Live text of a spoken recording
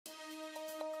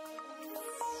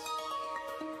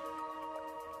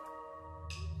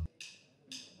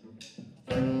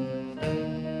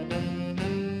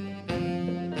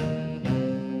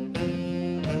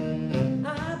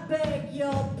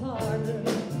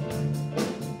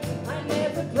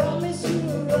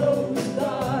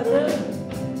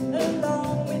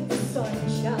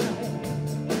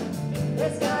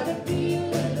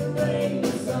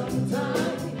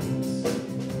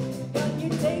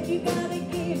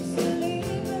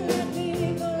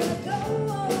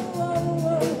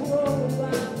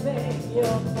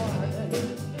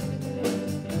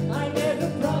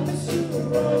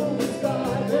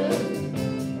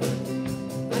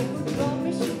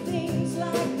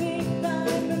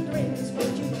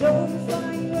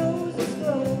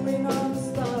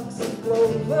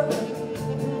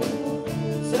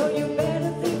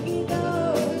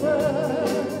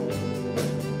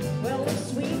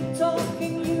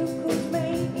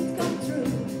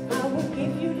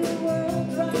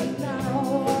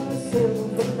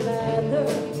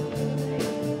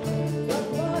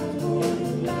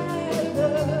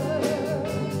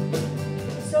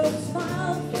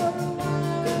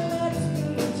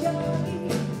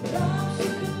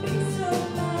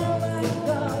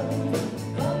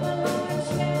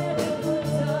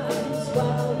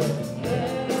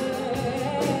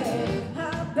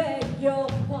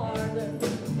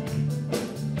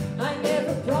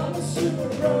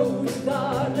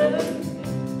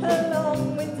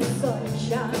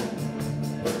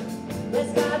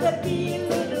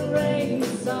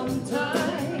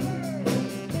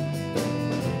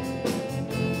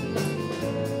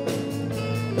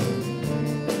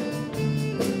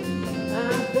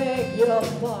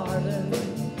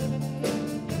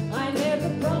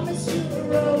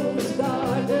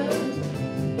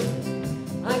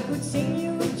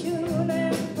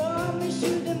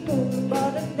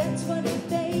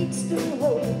weeks to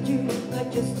hold you, I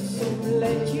just as soon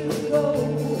let you go.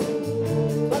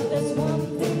 But there's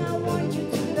one thing I want you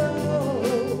to know.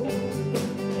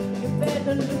 You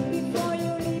better look before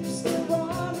you leave, still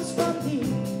promise from me,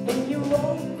 and you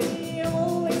won't be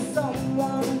always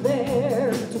someone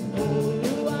there to pull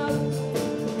you out.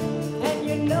 And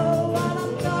you know what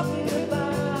I'm talking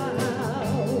about.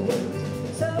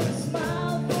 So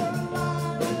smile for a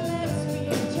while and let's be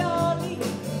jolly.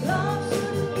 Love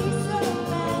shouldn't be so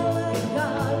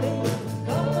melancholy.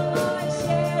 Come along and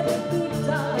share the good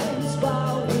times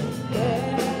while we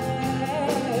can.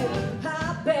 I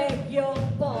beg your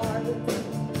pardon,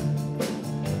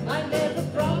 I never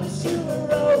promised you a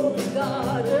rose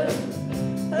garden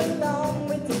along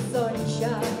with the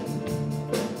sunshine.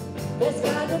 There's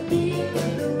gotta be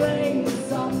the rain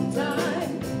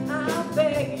sometime. I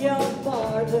beg your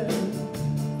pardon,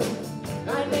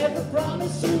 I never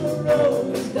promised you a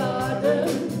rose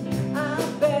garden. I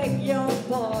beg your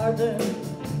pardon,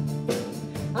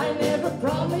 I never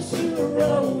promised you a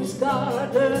rose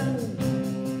garden.